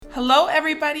Hello,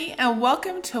 everybody, and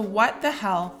welcome to What the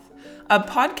Health, a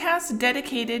podcast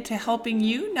dedicated to helping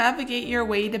you navigate your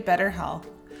way to better health.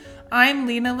 I'm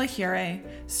Lena Lahure,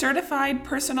 certified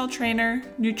personal trainer,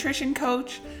 nutrition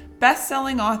coach,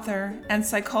 best-selling author, and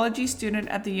psychology student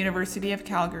at the University of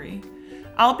Calgary.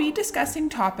 I'll be discussing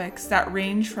topics that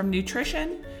range from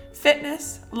nutrition,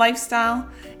 fitness, lifestyle,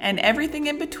 and everything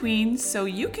in between so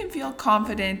you can feel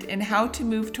confident in how to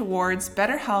move towards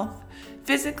better health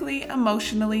physically,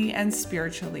 emotionally, and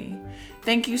spiritually.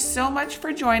 Thank you so much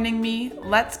for joining me.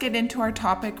 Let's get into our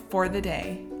topic for the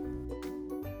day.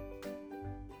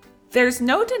 There's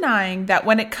no denying that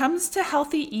when it comes to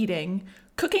healthy eating,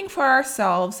 cooking for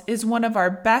ourselves is one of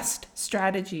our best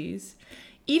strategies.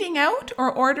 Eating out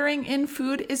or ordering in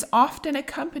food is often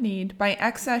accompanied by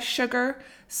excess sugar,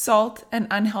 salt, and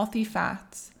unhealthy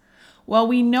fats. While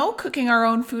we know cooking our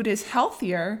own food is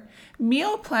healthier,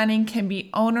 meal planning can be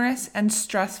onerous and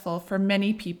stressful for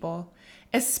many people,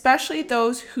 especially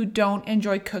those who don't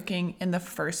enjoy cooking in the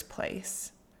first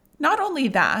place. Not only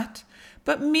that,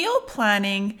 but meal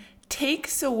planning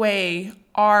takes away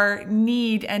our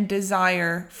need and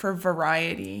desire for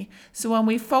variety. So when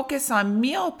we focus on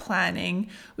meal planning,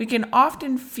 we can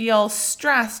often feel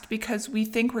stressed because we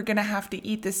think we're going to have to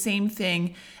eat the same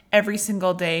thing every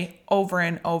single day over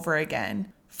and over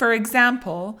again. For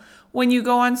example, when you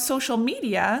go on social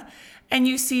media and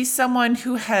you see someone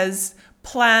who has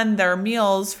planned their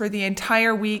meals for the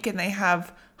entire week and they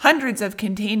have hundreds of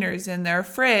containers in their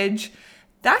fridge,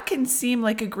 that can seem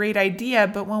like a great idea,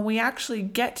 but when we actually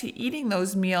get to eating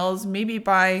those meals, maybe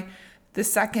by the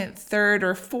second, third,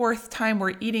 or fourth time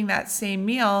we're eating that same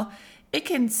meal, it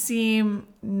can seem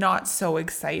not so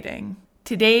exciting.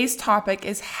 Today's topic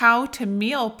is how to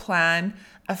meal plan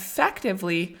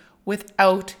effectively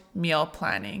without meal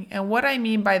planning. And what I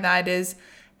mean by that is,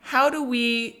 how do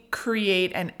we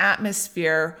create an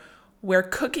atmosphere where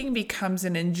cooking becomes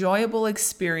an enjoyable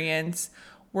experience?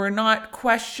 We're not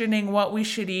questioning what we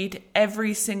should eat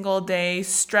every single day,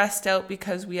 stressed out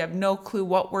because we have no clue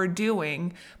what we're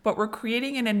doing, but we're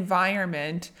creating an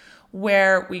environment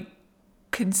where we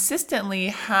consistently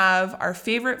have our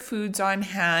favorite foods on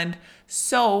hand.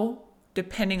 So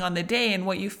depending on the day and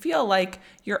what you feel like,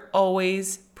 you're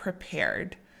always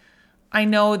prepared. I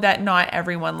know that not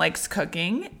everyone likes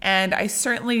cooking, and I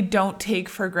certainly don't take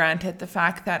for granted the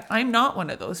fact that I'm not one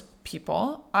of those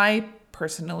people. I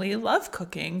personally love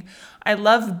cooking. I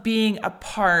love being a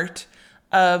part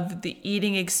of the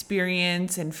eating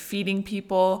experience and feeding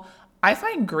people. I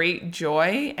find great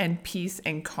joy and peace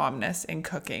and calmness in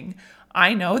cooking.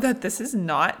 I know that this is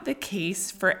not the case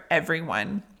for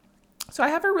everyone. So I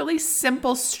have a really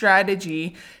simple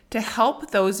strategy to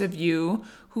help those of you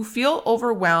who feel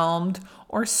overwhelmed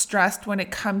or stressed when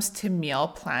it comes to meal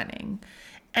planning.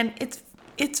 And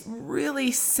it's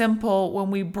really simple when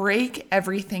we break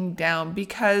everything down,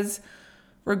 because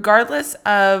regardless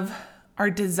of our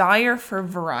desire for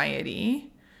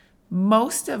variety,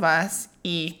 most of us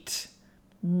eat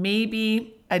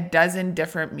maybe a dozen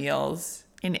different meals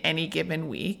in any given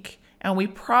week. And we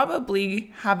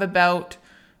probably have about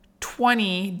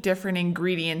 20 different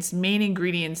ingredients, main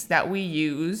ingredients that we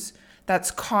use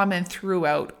that's common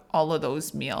throughout all of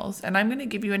those meals. And I'm going to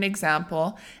give you an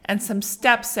example and some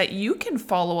steps that you can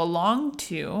follow along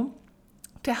to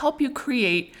help you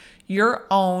create your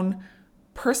own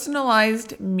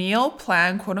personalized meal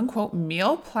plan, quote unquote,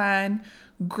 meal plan,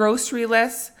 grocery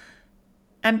list,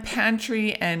 and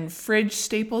pantry and fridge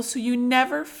staples, so you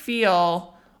never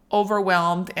feel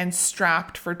overwhelmed and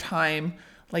strapped for time.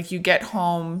 Like you get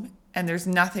home and there's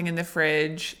nothing in the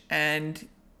fridge and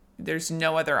there's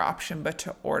no other option but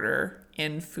to order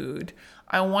in food.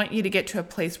 I want you to get to a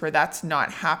place where that's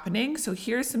not happening. So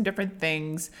here's some different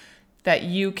things that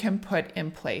you can put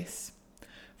in place.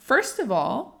 First of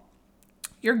all,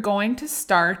 you're going to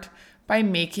start by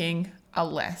making a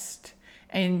list.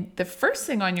 And the first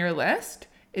thing on your list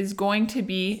is going to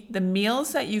be the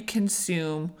meals that you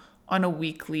consume on a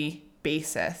weekly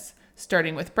basis,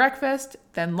 starting with breakfast,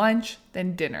 then lunch,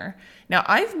 then dinner. Now,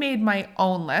 I've made my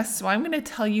own list, so I'm going to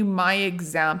tell you my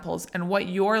examples and what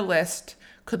your list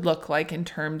could look like in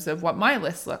terms of what my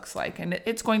list looks like. And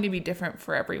it's going to be different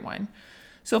for everyone.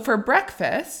 So for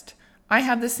breakfast, I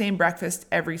have the same breakfast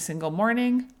every single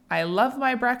morning. I love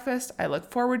my breakfast. I look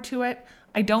forward to it.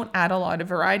 I don't add a lot of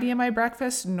variety in my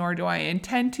breakfast, nor do I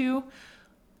intend to.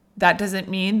 That doesn't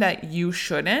mean that you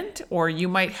shouldn't, or you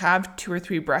might have 2 or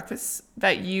 3 breakfasts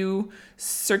that you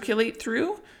circulate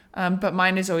through, but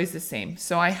mine is always the same.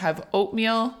 So I have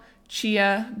oatmeal,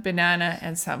 chia, banana,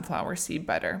 and sunflower seed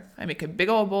butter. I make a big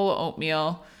old bowl of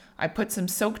oatmeal. I put some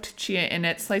soaked chia in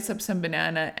it, slice up some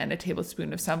banana, and a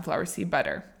tablespoon of sunflower seed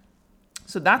butter.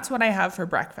 So that's what I have for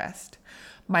breakfast.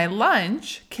 My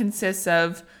lunch consists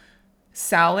of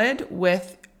salad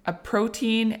with a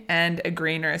protein and a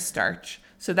grain or a starch.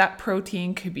 So that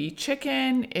protein could be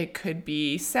chicken, it could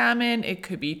be salmon, it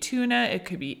could be tuna, it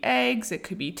could be eggs, it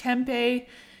could be tempeh.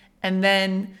 And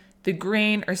then the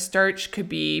grain or starch could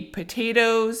be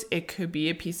potatoes, it could be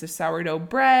a piece of sourdough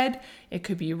bread, it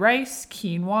could be rice,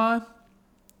 quinoa.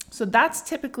 So that's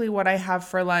typically what I have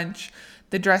for lunch.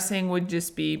 The dressing would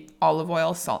just be olive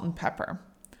oil, salt, and pepper.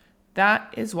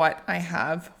 That is what I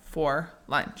have for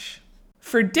lunch.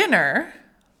 For dinner,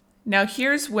 now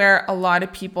here's where a lot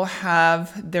of people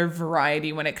have their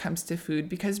variety when it comes to food,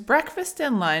 because breakfast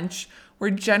and lunch, we're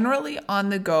generally on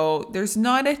the go. There's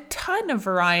not a ton of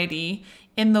variety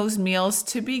in those meals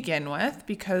to begin with,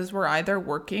 because we're either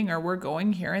working or we're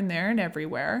going here and there and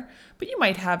everywhere. But you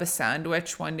might have a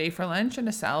sandwich one day for lunch and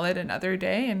a salad another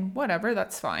day and whatever,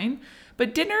 that's fine.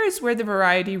 But dinner is where the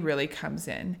variety really comes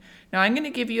in. Now I'm going to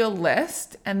give you a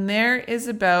list, and there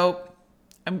is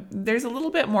there's a little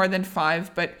bit more than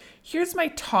 5, but here's my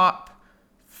top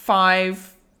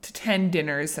 5 to 10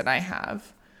 dinners that I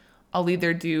have. I'll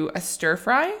either do a stir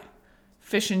fry,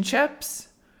 fish and chips,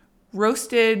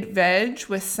 roasted veg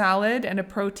with salad and a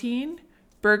protein,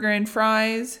 burger and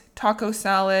fries, taco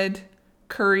salad,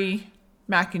 curry,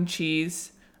 mac and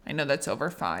cheese. I know that's over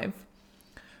 5.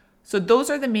 So those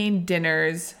are the main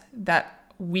dinners that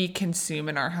we consume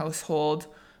in our household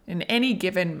in any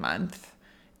given month.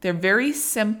 They're very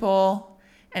simple,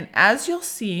 and as you'll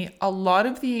see, a lot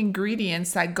of the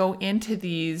ingredients that go into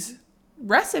these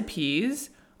recipes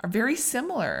are very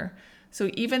similar. So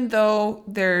even though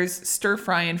there's stir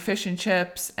fry and fish and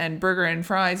chips and burger and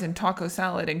fries and taco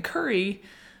salad and curry,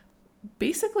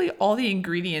 basically all the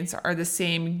ingredients are the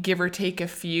same, give or take a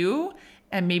few,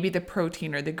 and maybe the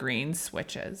protein or the grain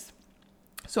switches.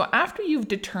 So after you've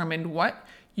determined what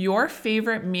your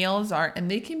favorite meals are, and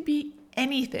they can be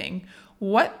anything,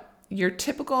 what your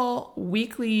typical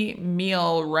weekly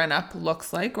meal run-up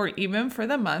looks like, or even for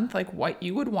the month, like what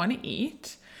you would want to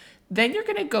eat, then you're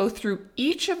going to go through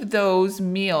each of those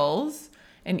meals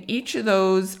and each of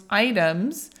those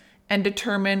items and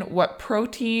determine what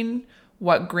protein,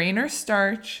 what grain or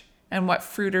starch, and what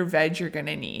fruit or veg you're going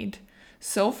to need.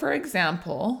 So for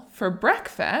example, for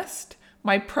breakfast,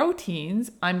 my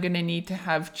proteins, I'm going to need to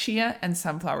have chia and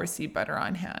sunflower seed butter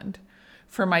on hand.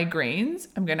 For my grains,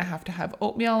 I'm going to have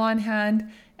oatmeal on hand.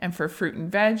 And for fruit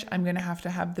and veg, I'm going to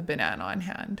have the banana on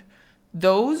hand.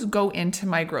 Those go into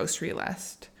my grocery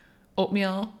list.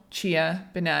 Oatmeal, chia,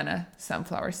 banana,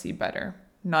 sunflower seed butter.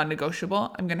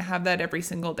 Non-negotiable. I'm going to have that every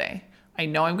single day. I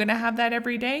know I'm going to have that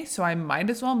every day, so I might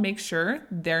as well make sure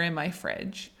they're in my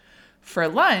fridge. For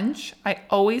lunch, I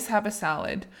always have a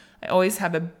salad. I always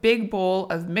have a big bowl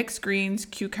of mixed greens,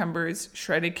 cucumbers,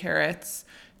 shredded carrots,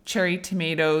 cherry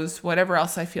tomatoes, whatever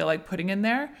else I feel like putting in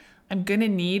there. I'm going to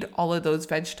need all of those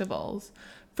vegetables.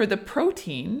 For the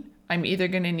protein, I'm either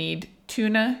going to need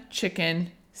tuna,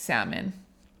 chicken, salmon.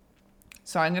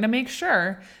 So I'm going to make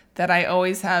sure that I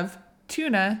always have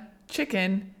tuna,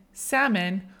 chicken,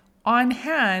 salmon on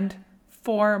hand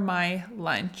for my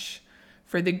lunch.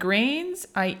 For the grains,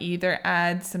 I either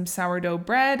add some sourdough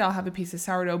bread. I'll have a piece of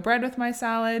sourdough bread with my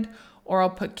salad, or I'll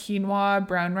put quinoa,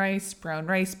 brown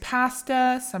rice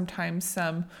pasta, sometimes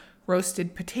some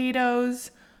roasted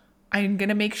potatoes. I'm going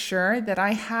to make sure that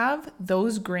I have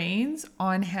those grains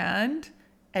on hand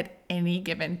at any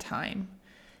given time.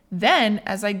 Then,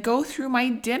 as I go through my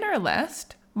dinner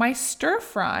list, my stir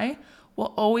fry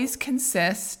will always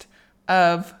consist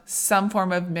of some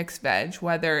form of mixed veg,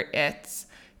 whether it's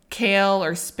kale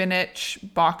or spinach,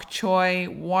 bok choy,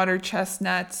 water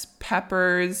chestnuts,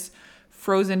 peppers,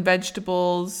 frozen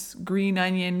vegetables, green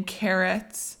onion,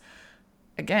 carrots.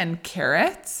 Again,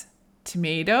 carrots,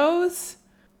 tomatoes.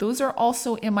 Those are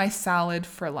also in my salad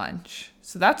for lunch.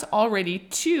 So that's already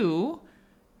 2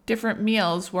 different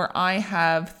meals where I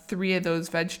have 3 of those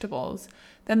vegetables.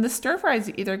 Then the stir fry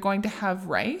is either going to have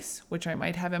rice, which I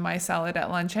might have in my salad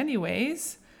at lunch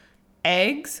anyways,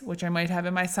 eggs, which I might have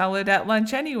in my salad at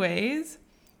lunch anyways,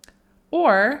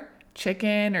 or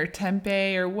chicken or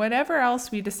tempeh or whatever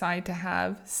else we decide to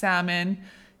have, salmon.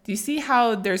 Do you see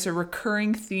how there's a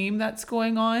recurring theme that's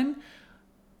going on?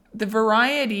 The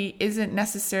variety isn't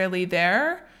necessarily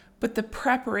there, but the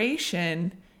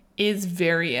preparation is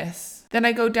various. Then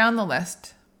I go down the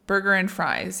list. Burger and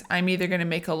fries. I'm either going to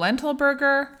make a lentil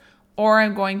burger, or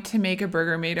I'm going to make a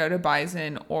burger made out of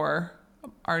bison, or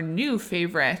our new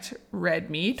favorite red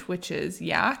meat, which is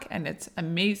yak, and it's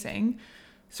amazing.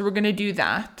 So we're going to do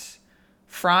that.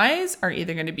 Fries are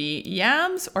either going to be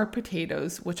yams or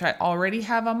potatoes, which I already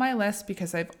have on my list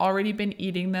because I've already been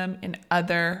eating them in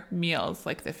other meals,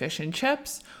 like the fish and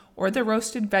chips or the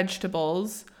roasted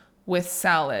vegetables with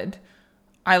salad.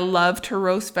 I love to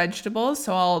roast vegetables,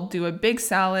 so I'll do a big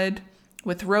salad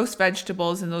with roast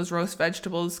vegetables, and those roast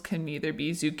vegetables can either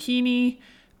be zucchini,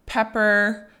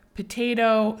 pepper,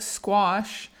 potato,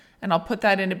 squash, and I'll put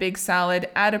that in a big salad,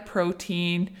 add a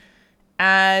protein,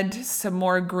 add some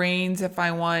more grains if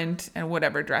I want, and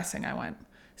whatever dressing I want.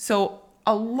 So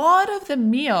a lot of the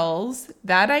meals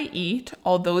that I eat,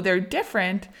 although they're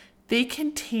different, they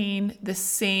contain the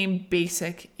same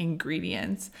basic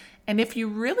ingredients. And if you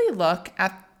really look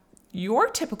at your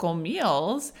typical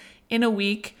meals in a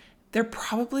week, they're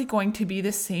probably going to be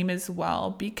the same as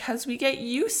well, because we get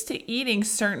used to eating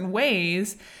certain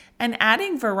ways, and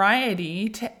adding variety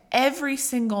to every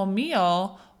single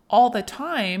meal all the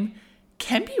time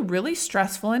can be really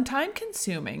stressful and time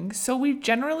consuming. So we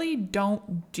generally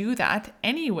don't do that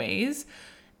anyways,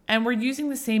 and we're using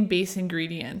the same base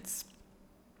ingredients.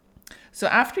 So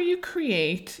after you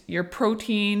create your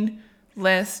protein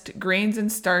list, grains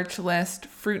and starch list,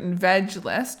 fruit and veg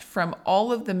list from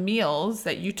all of the meals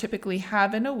that you typically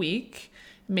have in a week,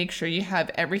 make sure you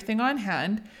have everything on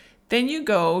hand. Then you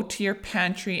go to your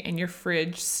pantry and your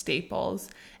fridge staples,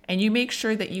 and you make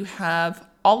sure that you have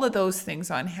all of those things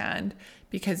on hand,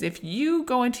 because if you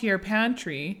go into your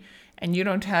pantry and you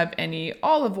don't have any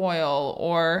olive oil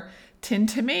or tinned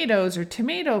tomatoes or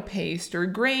tomato paste or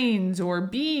grains or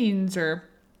beans or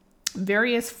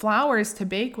various flours to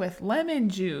bake with, lemon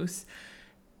juice,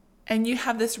 and you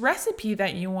have this recipe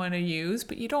that you want to use,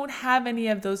 but you don't have any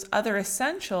of those other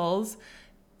essentials,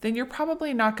 then you're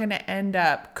probably not going to end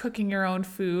up cooking your own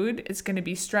food. It's going to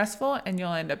be stressful and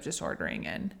you'll end up just ordering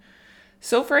in.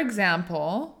 So for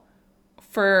example,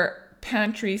 for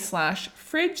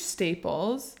pantry/fridge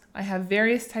staples, I have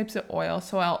various types of oil.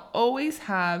 So I'll always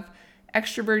have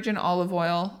extra virgin olive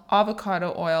oil,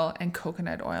 avocado oil, and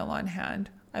coconut oil on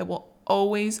hand. I will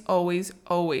always, always,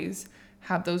 always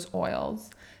have those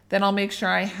oils. Then I'll make sure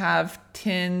I have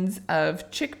tins of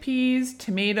chickpeas,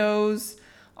 tomatoes.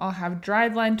 I'll have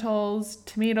dried lentils,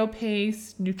 tomato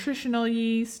paste, nutritional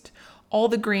yeast, all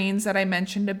the grains that I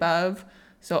mentioned above.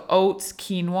 So oats,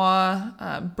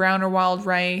 quinoa, brown or wild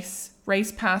rice,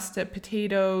 rice pasta,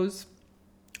 potatoes,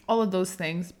 all of those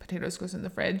things. Potatoes goes in the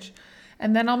fridge.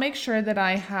 And then I'll make sure that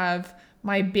I have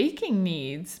my baking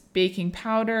needs, baking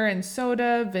powder and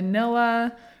soda,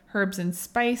 vanilla, herbs and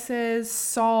spices,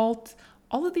 salt,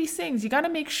 all of these things. You got to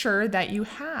make sure that you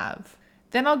have.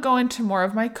 Then I'll go into more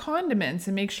of my condiments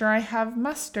and make sure I have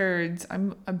mustards.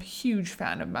 I'm a huge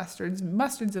fan of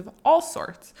mustards of all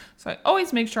sorts. So I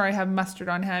always make sure I have mustard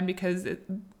on hand because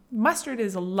mustard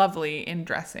is lovely in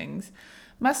dressings.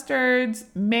 Mustards,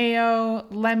 mayo,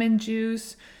 lemon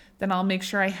juice. Then I'll make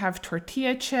sure I have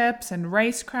tortilla chips and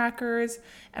rice crackers.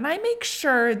 And I make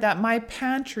sure that my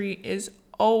pantry is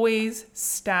always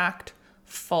stacked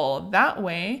full. That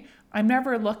way, I'm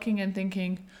never looking and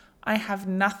thinking, I have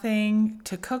nothing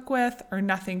to cook with or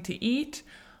nothing to eat.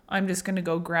 I'm just going to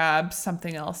go grab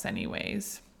something else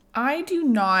anyways. I do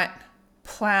not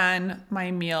plan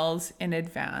my meals in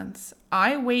advance.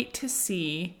 I wait to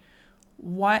see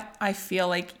what I feel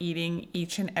like eating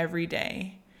each and every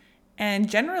day. And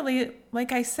generally,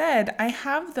 like I said, I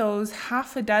have those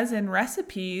half a dozen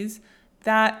recipes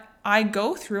that I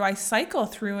go through, I cycle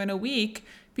through in a week,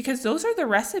 because those are the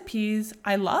recipes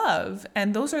I love.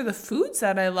 And those are the foods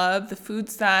that I love, the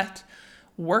foods that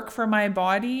work for my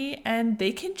body, and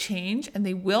they can change and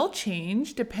they will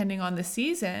change depending on the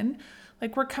season.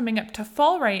 Like we're coming up to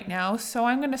fall right now, so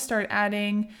I'm going to start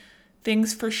adding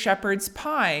things for shepherd's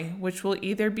pie, which will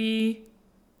either be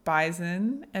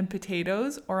bison and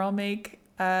potatoes, or I'll make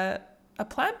a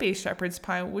plant-based shepherd's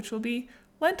pie, which will be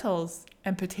lentils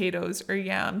and potatoes or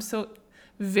yams. So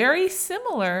very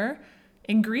similar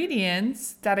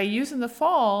ingredients that I use in the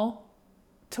fall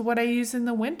to what I use in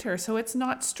the winter. So it's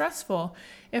not stressful.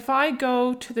 If I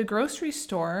go to the grocery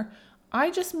store,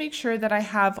 I just make sure that I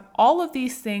have all of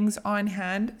these things on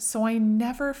hand so I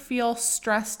never feel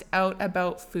stressed out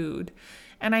about food.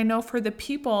 And I know for the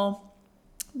people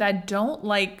that don't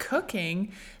like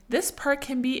cooking, this part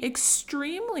can be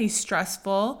extremely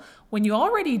stressful when you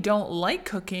already don't like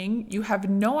cooking, you have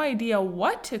no idea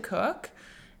what to cook,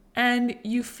 and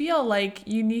you feel like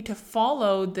you need to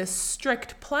follow this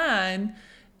strict plan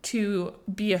to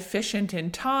be efficient in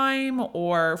time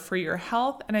or for your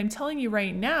health. And I'm telling you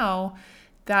right now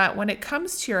that when it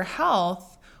comes to your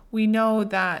health, we know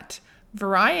that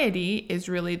variety is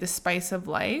really the spice of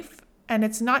life. And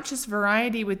it's not just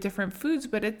variety with different foods,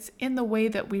 but it's in the way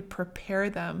that we prepare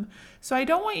them. So I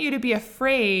don't want you to be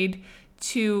afraid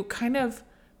to kind of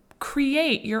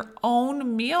create your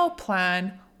own meal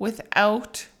plan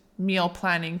without meal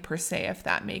planning per se, if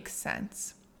that makes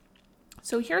sense.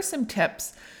 So here's some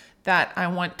tips that I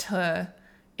want to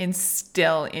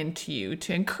instill into you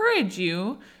to encourage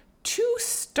you to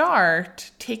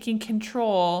start taking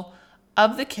control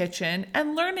of the kitchen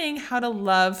and learning how to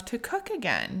love to cook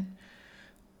again.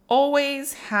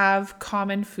 Always have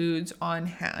common foods on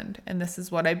hand. And this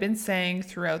is what I've been saying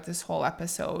throughout this whole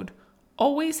episode.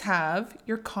 Always have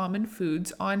your common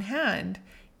foods on hand.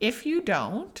 If you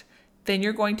don't, then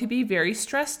you're going to be very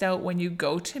stressed out when you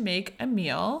go to make a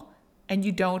meal and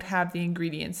you don't have the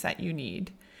ingredients that you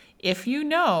need. If you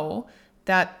know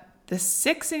that the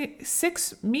six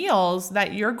meals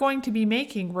that you're going to be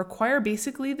making require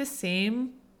basically the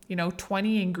same,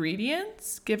 20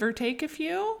 ingredients, give or take a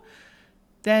few,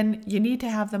 then you need to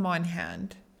have them on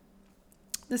hand.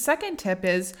 The second tip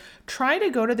is try to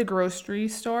go to the grocery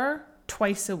store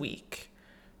twice a week.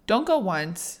 Don't go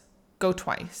once, go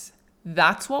twice.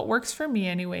 That's what works for me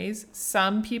anyways.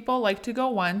 Some people like to go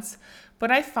once, but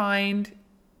I find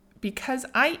because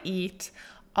I eat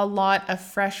a lot of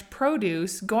fresh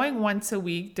produce, going once a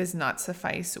week does not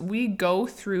suffice. We go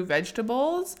through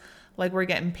vegetables like we're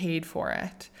getting paid for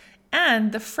it.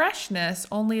 And the freshness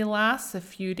only lasts a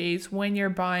few days when you're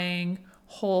buying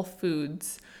whole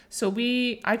foods. So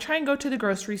I try and go to the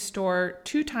grocery store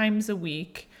 2 times a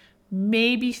week,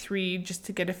 maybe 3 just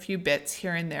to get a few bits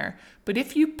here and there. But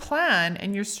if you plan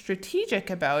and you're strategic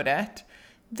about it,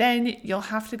 then you'll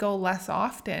have to go less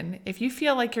often. If you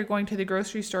feel like you're going to the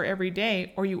grocery store every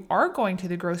day, or you are going to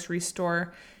the grocery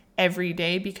store every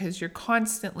day because you're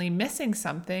constantly missing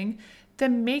something,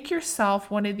 then make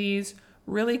yourself one of these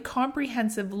really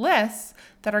comprehensive lists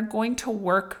that are going to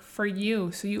work for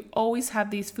you. So you always have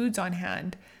these foods on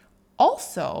hand.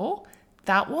 Also,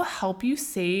 that will help you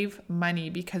save money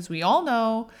because we all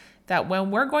know that when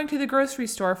we're going to the grocery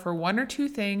store for 1 or 2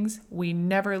 things, we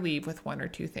never leave with 1 or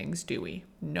 2 things, do we?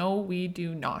 No, we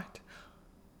do not.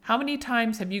 How many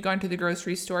times have you gone to the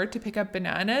grocery store to pick up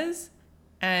bananas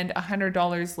and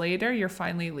 $100 later, you're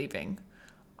finally leaving?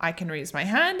 I can raise my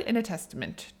hand in a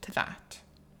testament to that.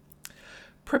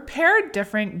 Prepare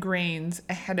different grains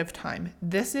ahead of time.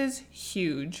 This is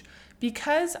huge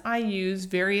because I use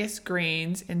various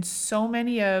grains in so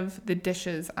many of the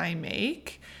dishes I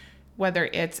make, whether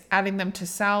it's adding them to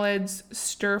salads,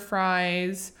 stir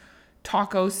fries,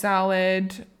 taco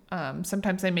salad.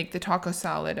 Sometimes I make the taco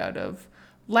salad out of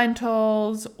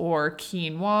lentils or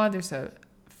quinoa. There's a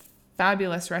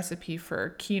fabulous recipe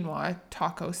for quinoa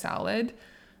taco salad.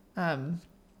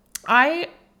 I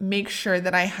make sure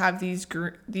that I have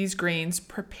these grains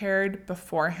prepared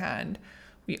beforehand.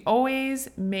 We always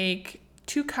make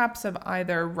 2 cups of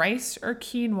either rice or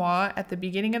quinoa at the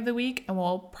beginning of the week, and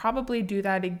we'll probably do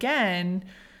that again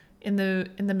in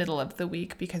the middle of the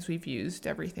week because we've used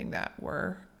everything that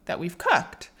we've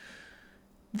cooked.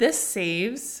 This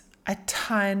saves a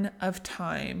ton of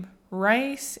time.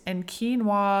 Rice and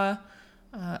quinoa,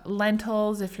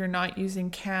 lentils if you're not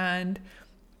using canned.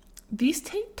 These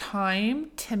take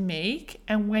time to make,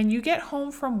 and when you get home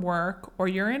from work or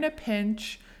you're in a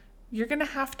pinch, you're going to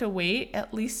have to wait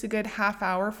at least a good half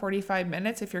hour, 45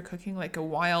 minutes if you're cooking like a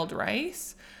wild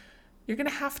rice. You're going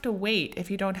to have to wait if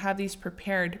you don't have these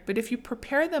prepared. But if you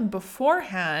prepare them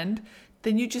beforehand,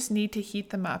 then you just need to heat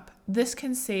them up. This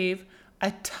can save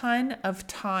a ton of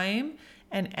time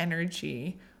and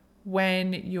energy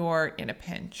when you're in a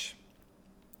pinch.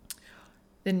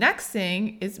 The next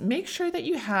thing is make sure that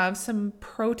you have some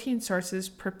protein sources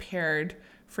prepared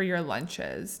for your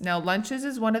lunches. Now, lunches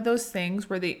is one of those things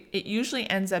where it usually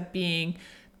ends up being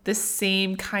the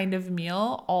same kind of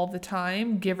meal all the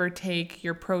time, give or take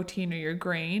your protein or your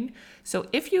grain. So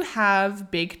if you have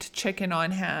baked chicken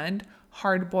on hand,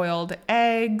 hard-boiled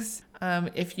eggs,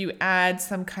 if you add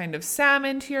some kind of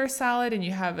salmon to your salad and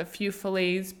you have a few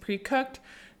fillets pre-cooked,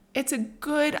 it's a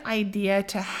good idea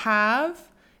to have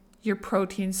your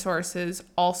protein sources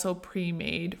also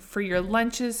pre-made for your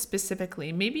lunches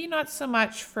specifically. Maybe not so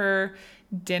much for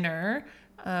dinner,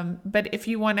 but if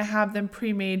you want to have them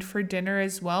pre-made for dinner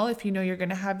as well, if you know you're going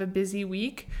to have a busy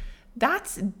week,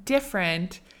 that's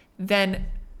different than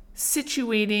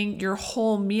situating your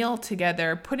whole meal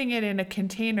together, putting it in a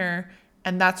container,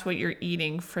 and that's what you're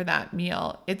eating for that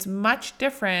meal. It's much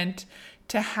different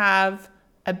to have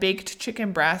a baked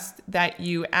chicken breast that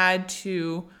you add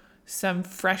to some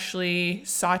freshly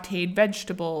sauteed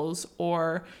vegetables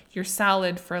or your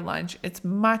salad for lunch. It's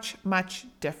much, much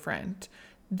different.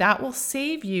 That will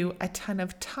save you a ton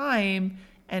of time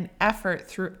and effort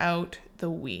throughout the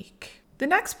week. The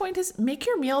next point is make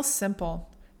your meals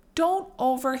simple. Don't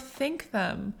overthink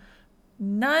them.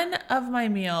 None of my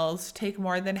meals take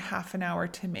more than half an hour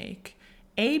to make.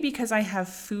 Because I have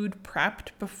food prepped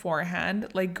beforehand,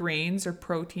 like grains or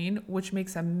protein, which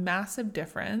makes a massive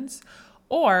difference,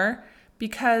 or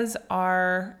because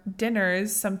our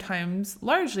dinners sometimes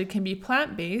largely can be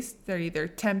plant-based. They're either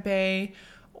tempeh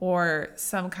or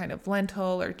some kind of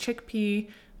lentil or chickpea.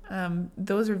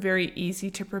 Those are very easy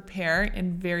to prepare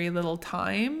in very little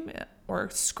time,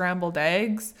 or scrambled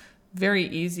eggs, very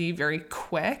easy, very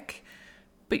quick.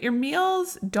 But your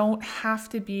meals don't have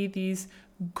to be these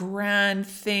grand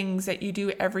things that you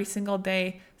do every single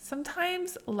day.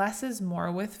 Sometimes less is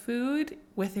more with food,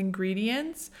 with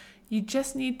ingredients. You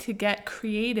just need to get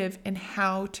creative in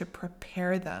how to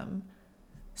prepare them.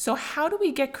 So how do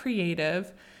we get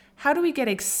creative? How do we get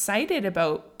excited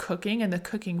about cooking and the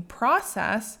cooking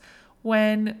process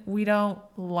when we don't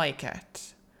like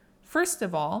it? First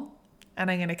of all, and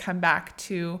I'm going to come back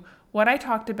to what I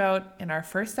talked about in our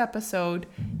first episode,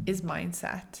 is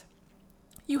mindset.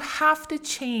 You have to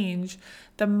change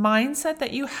the mindset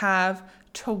that you have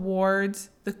towards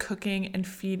the cooking and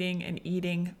feeding and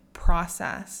eating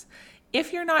process.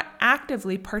 If you're not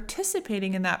actively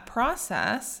participating in that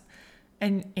process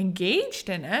and engaged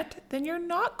in it, then you're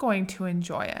not going to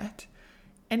enjoy it.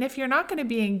 And if you're not going to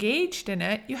be engaged in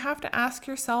it, you have to ask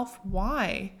yourself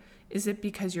why. Is it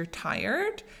because you're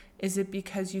tired? Is it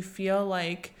because you feel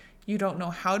like you don't know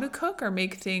how to cook or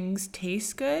make things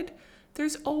taste good?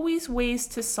 There's always ways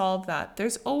to solve that.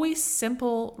 There's always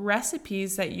simple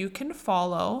recipes that you can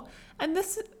follow. And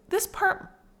this part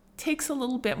takes a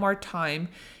little bit more time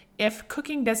if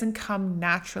cooking doesn't come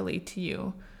naturally to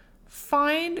you.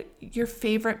 Find your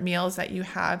favorite meals that you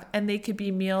have, and they could be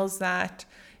meals that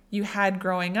you had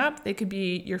growing up. They could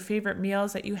be your favorite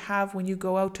meals that you have when you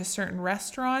go out to certain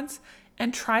restaurants,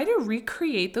 and try to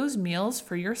recreate those meals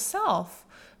for yourself.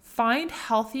 Find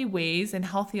healthy ways and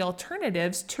healthy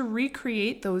alternatives to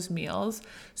recreate those meals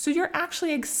so you're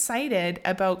actually excited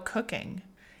about cooking.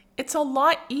 It's a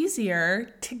lot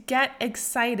easier to get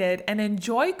excited and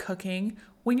enjoy cooking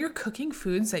when you're cooking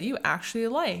foods that you actually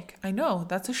like. I know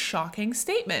that's a shocking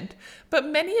statement, but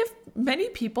many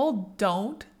people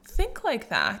don't think like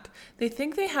that. They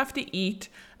think they have to eat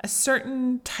a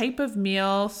certain type of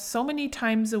meal so many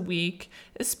times a week,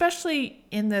 especially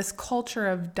in this culture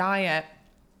of diet,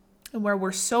 where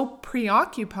we're so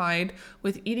preoccupied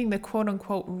with eating the quote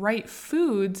unquote right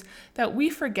foods that we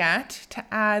forget to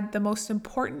add the most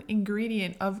important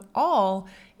ingredient of all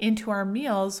into our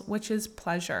meals, which is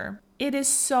pleasure. It is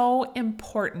so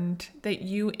important that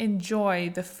you enjoy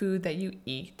the food that you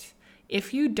eat.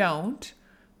 If you don't,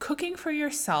 cooking for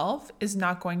yourself is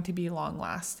not going to be long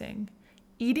lasting.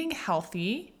 Eating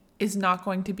healthy is not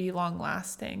going to be long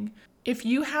lasting. If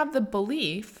you have the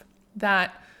belief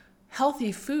that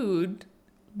healthy food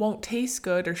won't taste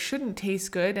good or shouldn't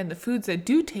taste good, and the foods that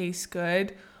do taste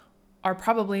good are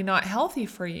probably not healthy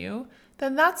for you,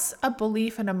 then that's a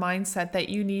belief and a mindset that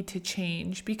you need to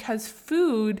change, because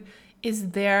food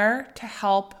is there to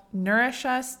help nourish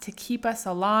us, to keep us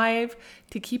alive,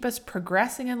 to keep us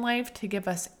progressing in life, to give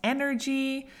us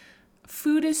energy.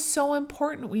 Food is so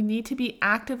important. We need to be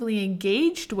actively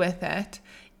engaged with it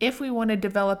if we want to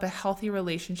develop a healthy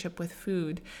relationship with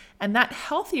food. And that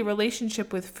healthy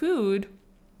relationship with food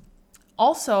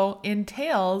also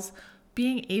entails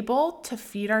being able to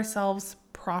feed ourselves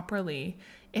properly.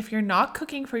 If you're not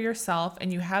cooking for yourself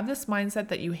and you have this mindset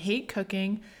that you hate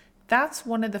cooking, that's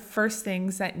one of the first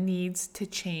things that needs to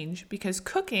change, because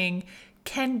cooking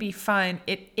can be fun.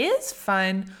 It is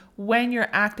fun when you're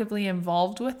actively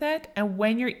involved with it and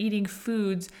when you're eating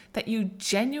foods that you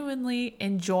genuinely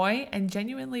enjoy and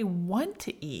genuinely want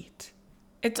to eat.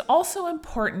 It's also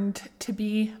important to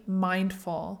be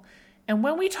mindful. And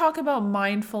when we talk about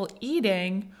mindful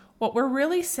eating, what we're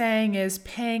really saying is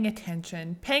paying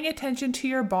attention to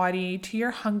your body, to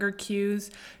your hunger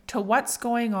cues, to what's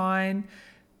going on,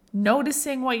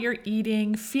 noticing what you're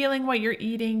eating, feeling what you're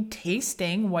eating,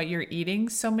 tasting what you're eating.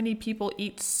 So many people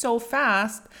eat so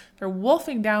fast, they're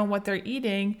wolfing down what they're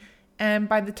eating, and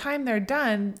by the time they're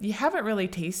done, you haven't really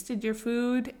tasted your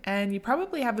food, and you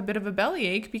probably have a bit of a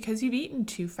bellyache because you've eaten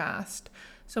too fast.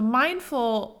 So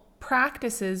mindful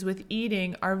practices with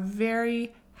eating are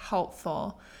very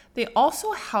helpful. They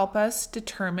also help us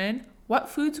determine what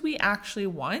foods we actually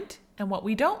want and what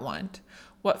we don't want,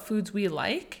 what foods we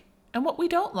like and what we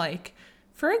don't like.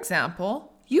 For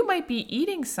example, you might be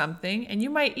eating something and you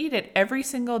might eat it every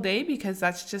single day because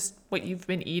that's just what you've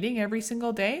been eating every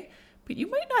single day, but you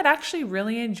might not actually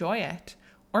really enjoy it.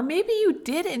 Or maybe you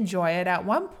did enjoy it at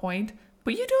one point,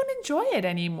 but you don't enjoy it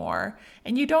anymore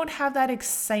and you don't have that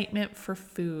excitement for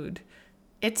food.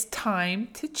 It's time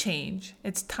to change.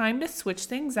 It's time to switch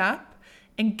things up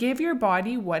and give your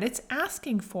body what it's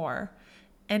asking for.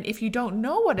 And if you don't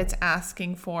know what it's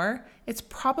asking for, it's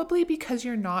probably because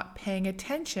you're not paying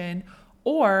attention,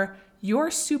 or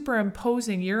you're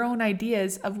superimposing your own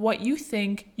ideas of what you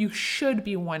think you should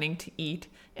be wanting to eat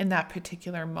in that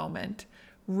particular moment.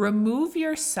 Remove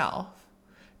yourself.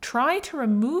 Try to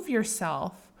remove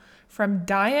yourself from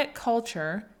diet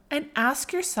culture and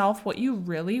ask yourself what you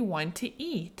really want to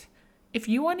eat. If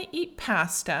you want to eat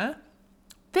pasta,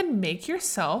 then make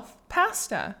yourself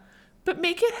pasta, but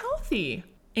make it healthy.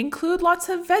 Include lots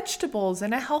of vegetables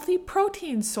and a healthy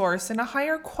protein source and a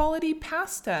higher quality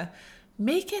pasta.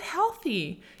 Make it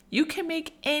healthy. You can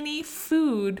make any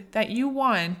food that you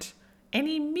want,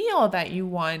 any meal that you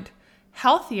want,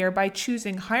 healthier by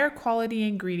choosing higher quality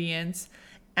ingredients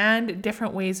and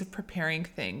different ways of preparing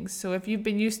things. So if you've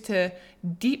been used to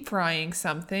deep frying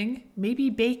something, maybe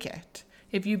bake it.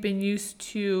 If you've been used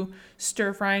to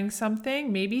stir frying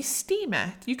something, maybe steam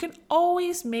it. You can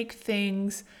always make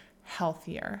things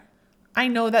healthier. I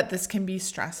know that this can be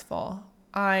stressful.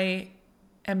 I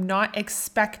am not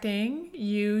expecting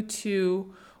you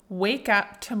to wake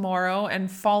up tomorrow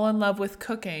and fall in love with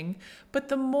cooking, but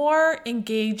the more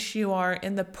engaged you are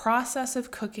in the process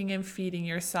of cooking and feeding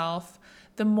yourself,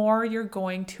 the more you're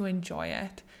going to enjoy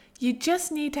it. You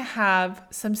just need to have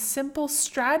some simple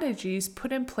strategies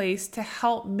put in place to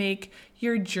help make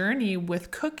your journey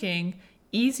with cooking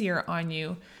easier on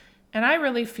you. And I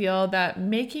really feel that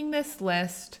making this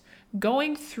list,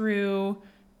 going through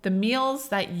the meals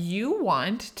that you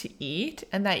want to eat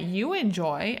and that you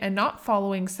enjoy, and not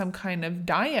following some kind of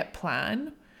diet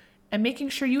plan, and making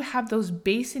sure you have those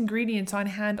base ingredients on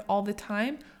hand all the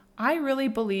time, I really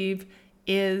believe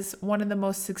is one of the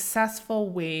most successful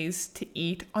ways to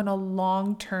eat on a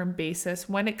long-term basis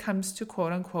when it comes to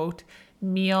quote unquote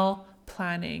meal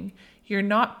planning. You're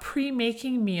not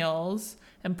pre-making meals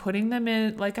and putting them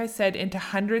in, like I said, into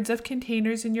hundreds of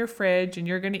containers in your fridge, and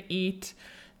you're going to eat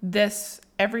this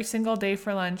every single day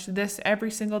for lunch, this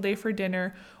every single day for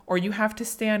dinner, or you have to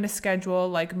stay on a schedule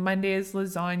like Monday is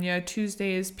lasagna,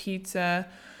 Tuesday is pizza,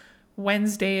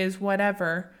 Wednesday is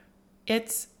whatever.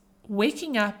 It's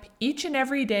waking up each and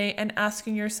every day and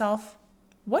asking yourself,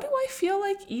 what do I feel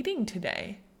like eating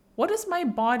today? What is my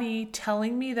body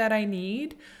telling me that I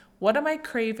need? What am I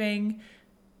craving?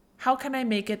 How can I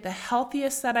make it the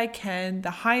healthiest that I can, the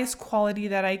highest quality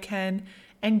that I can,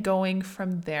 and going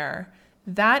from there?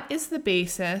 That is the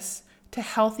basis to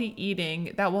healthy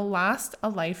eating that will last a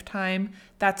lifetime,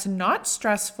 that's not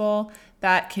stressful,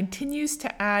 that continues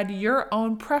to add your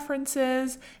own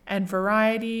preferences and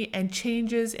variety and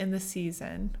changes in the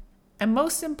season. And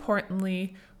most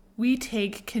importantly, we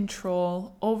take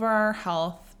control over our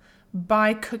health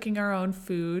by cooking our own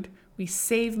food. We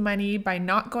save money by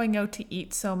not going out to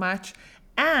eat so much,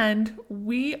 and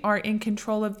we are in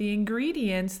control of the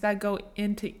ingredients that go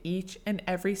into each and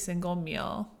every single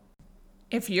meal.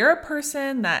 If you're a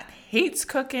person that hates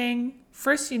cooking,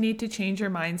 first you need to change your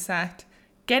mindset.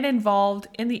 Get involved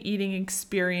in the eating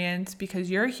experience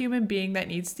because you're a human being that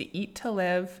needs to eat to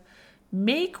live.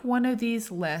 Make one of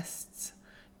these lists.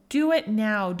 Do it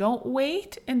now. Don't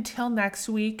wait until next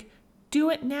week. Do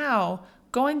it now.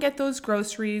 Go and get those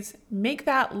groceries, make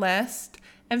that list,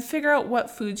 and figure out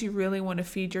what foods you really want to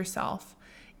feed yourself.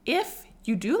 If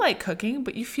you do like cooking,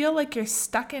 but you feel like you're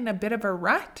stuck in a bit of a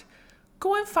rut,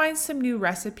 go and find some new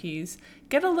recipes.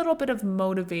 Get a little bit of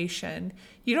motivation.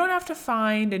 You don't have to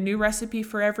find a new recipe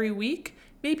for every week.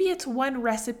 Maybe it's one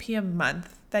recipe a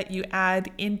month that you add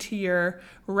into your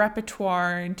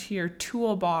repertoire, into your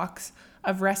toolbox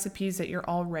of recipes that you're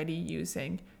already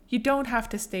using. You don't have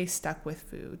to stay stuck with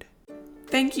food.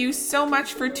 Thank you so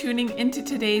much for tuning into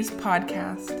today's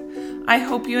podcast. I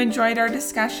hope you enjoyed our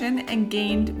discussion and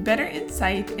gained better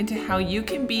insight into how you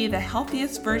can be the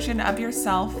healthiest version of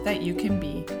yourself that you can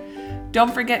be.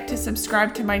 Don't forget to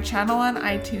subscribe to my channel on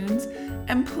iTunes,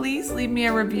 and please leave me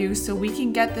a review so we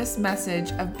can get this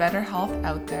message of better health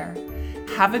out there.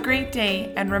 Have a great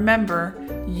day, and remember,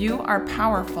 you are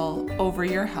powerful over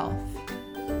your health.